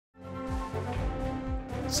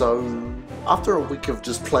So after a week of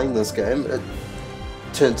just playing this game, it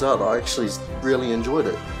turns out I actually really enjoyed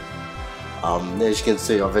it. As you can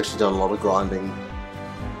see, I've actually done a lot of grinding,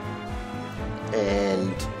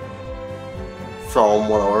 and from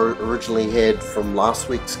what I originally had from last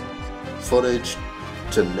week's footage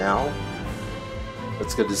to now,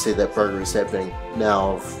 it's good to see that progress happening.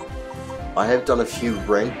 Now, I have done a few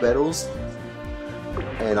ranked battles,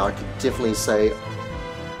 and I could definitely say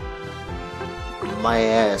my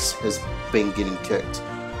ass has been getting kicked,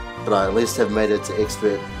 but I at least have made it to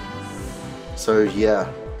expert. So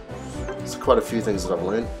yeah, there's quite a few things that I've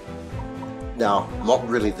learned. Now, I'm not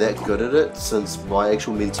really that good at it, since my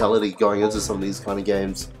actual mentality going into some of these kind of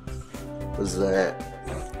games is that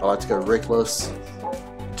I like to go reckless,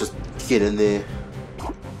 just get in there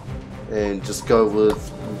and just go with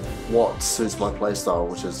what suits my playstyle,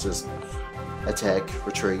 which is just attack,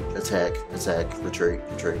 retreat, attack, attack, retreat,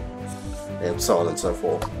 retreat, and so on and so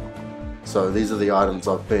forth. So these are the items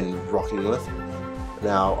I've been rocking with.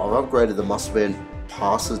 Now, I've upgraded the muscle band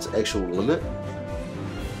past its actual limit.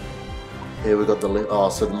 Here we got the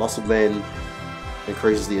so the muscle band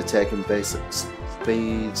increases the attack and basic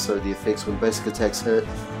speed, so the effects when basic attacks hit,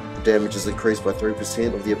 the damage is increased by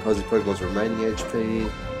 3% of the opposing Pokemon's remaining HP.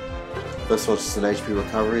 This one's just an HP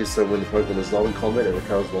recovery, so when the Pokemon is not in combat, it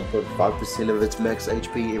recovers 1.5% of its max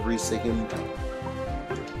HP every second.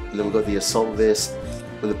 And then we've got the Assault Vest.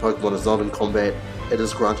 When the Pokemon is not in combat, it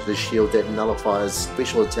is granted a shield that nullifies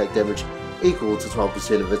special attack damage equal to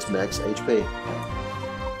 12% of its max HP.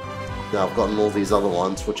 Now, I've gotten all these other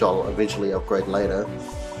ones, which I'll eventually upgrade later,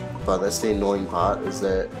 but that's the annoying part, is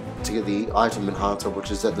that to get the item enhancer,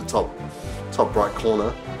 which is at the top right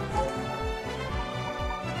corner,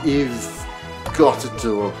 you've got to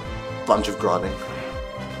do a bunch of grinding.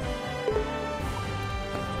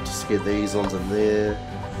 Just get these ones in there.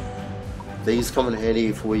 These come in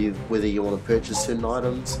handy for whether you want to purchase certain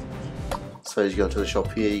items. So as you go into the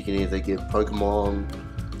shop here, you can either get Pokemon,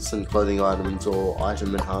 some clothing items, or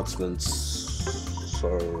item enhancements.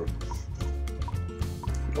 So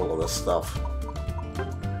all of this stuff.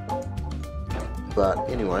 But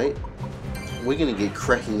anyway, we're gonna get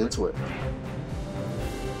cracking into it.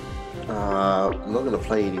 I'm not going to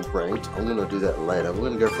play any ranked, I'm going to do that later. We're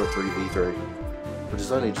going to go for a 3v3, which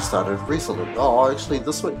has only just started recently. Oh, actually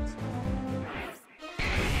this week.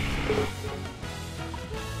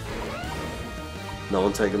 No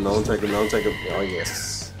one take him, no one take him, no one take him. Oh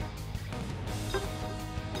yes.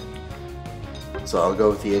 So I'll go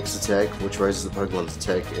with the X attack, which raises the Pokemon's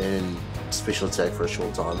attack and special attack for a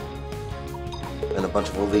short time. And a bunch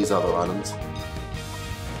of all these other items.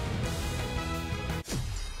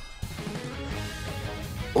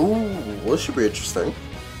 Ooh, this should be interesting.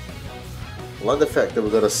 I like the fact that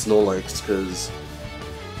we've got a Snorlax, because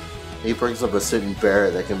he brings up a certain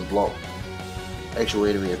barrier that can block actual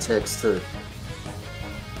enemy attacks too.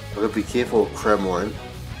 I've got to be careful of Cramoran,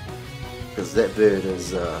 because that bird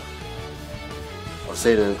is, I've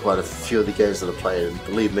seen it in quite a few of the games that I've played, and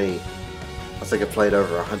believe me, I think I've played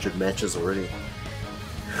over 100 matches already.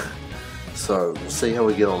 So, we'll see how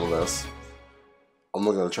we get on with this. I'm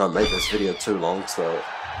not going to try and make this video too long, so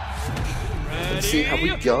let's see how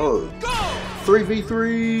we go.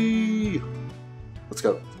 3v3! Let's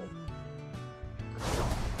go.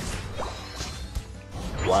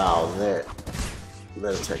 Wow, that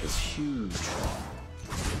attack is huge.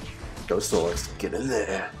 Go Snorlax, get in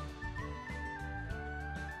there.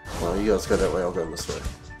 Well, you guys go that way, I'll go this way.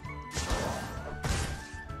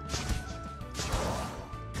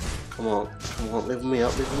 Come on, level me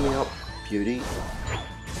up, beauty.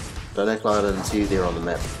 Don't act like I didn't see you there on the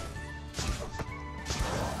map.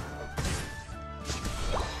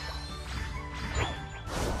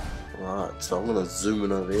 Right, so I'm gonna zoom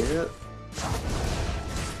in over here.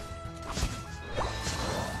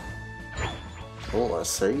 Oh, I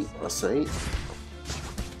see.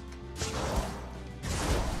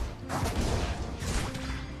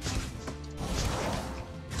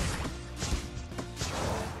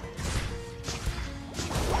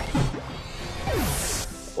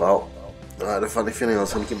 Well, I had a funny feeling I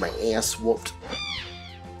was going to get my ass whooped.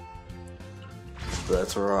 But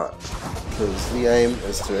that's alright, because the aim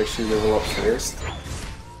is to actually level up first.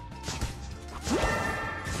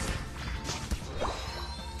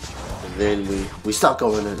 And then we start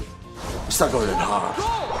going in. We start going in hard.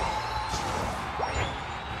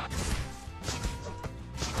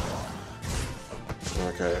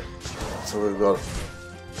 Okay, so we've got...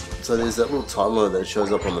 So there's that little timer that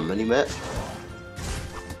shows up on the mini-map.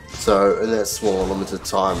 So in that small limited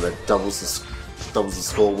time, it doubles the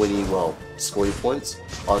score when you, well, score your points.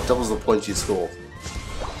 Oh, it doubles the points you score.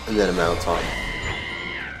 in that amount of time.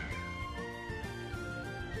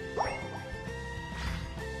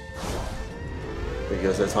 There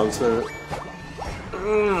goes that time to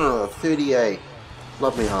 38.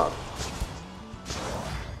 Love me hard.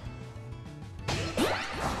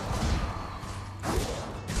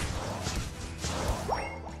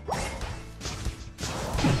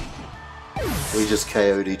 We just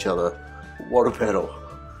KO'd each other. What a battle.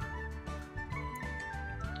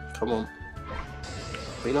 Come on.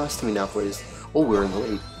 Be nice to me now, please. Oh, we're in the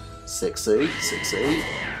lead. Succeed, succeed.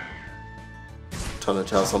 Trying to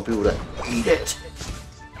tell some people to eat it.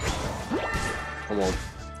 Come on.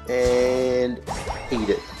 And eat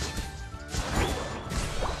it.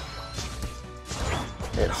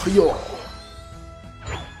 And hiyo.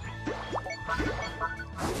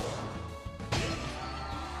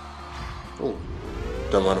 Oh,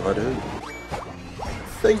 don't mind if I do.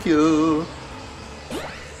 Thank you.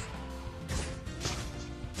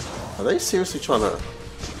 Are they seriously trying to...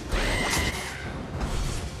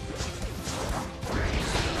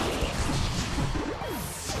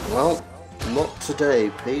 Well, not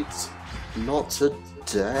today, Pete. Not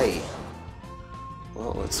today.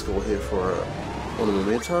 Well, let's go here for a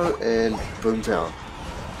memento and boomtown.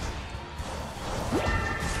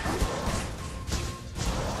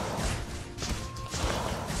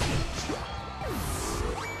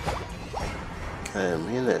 Okay,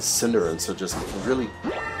 me and that Cinderance are just really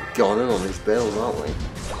going in on these battles, aren't we?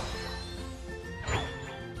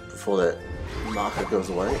 Before that marker goes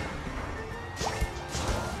away.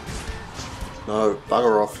 No,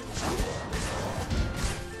 bugger off.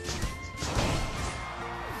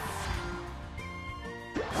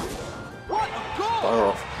 Bugger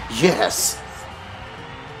off. Yes!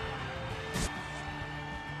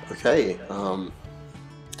 Okay, I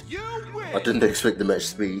didn't expect the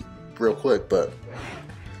match to be real quick, but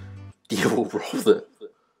yeah, we'll roll with it.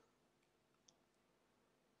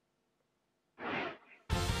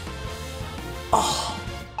 Oh,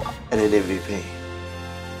 and an MVP.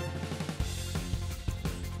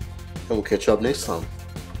 And we'll catch up next time.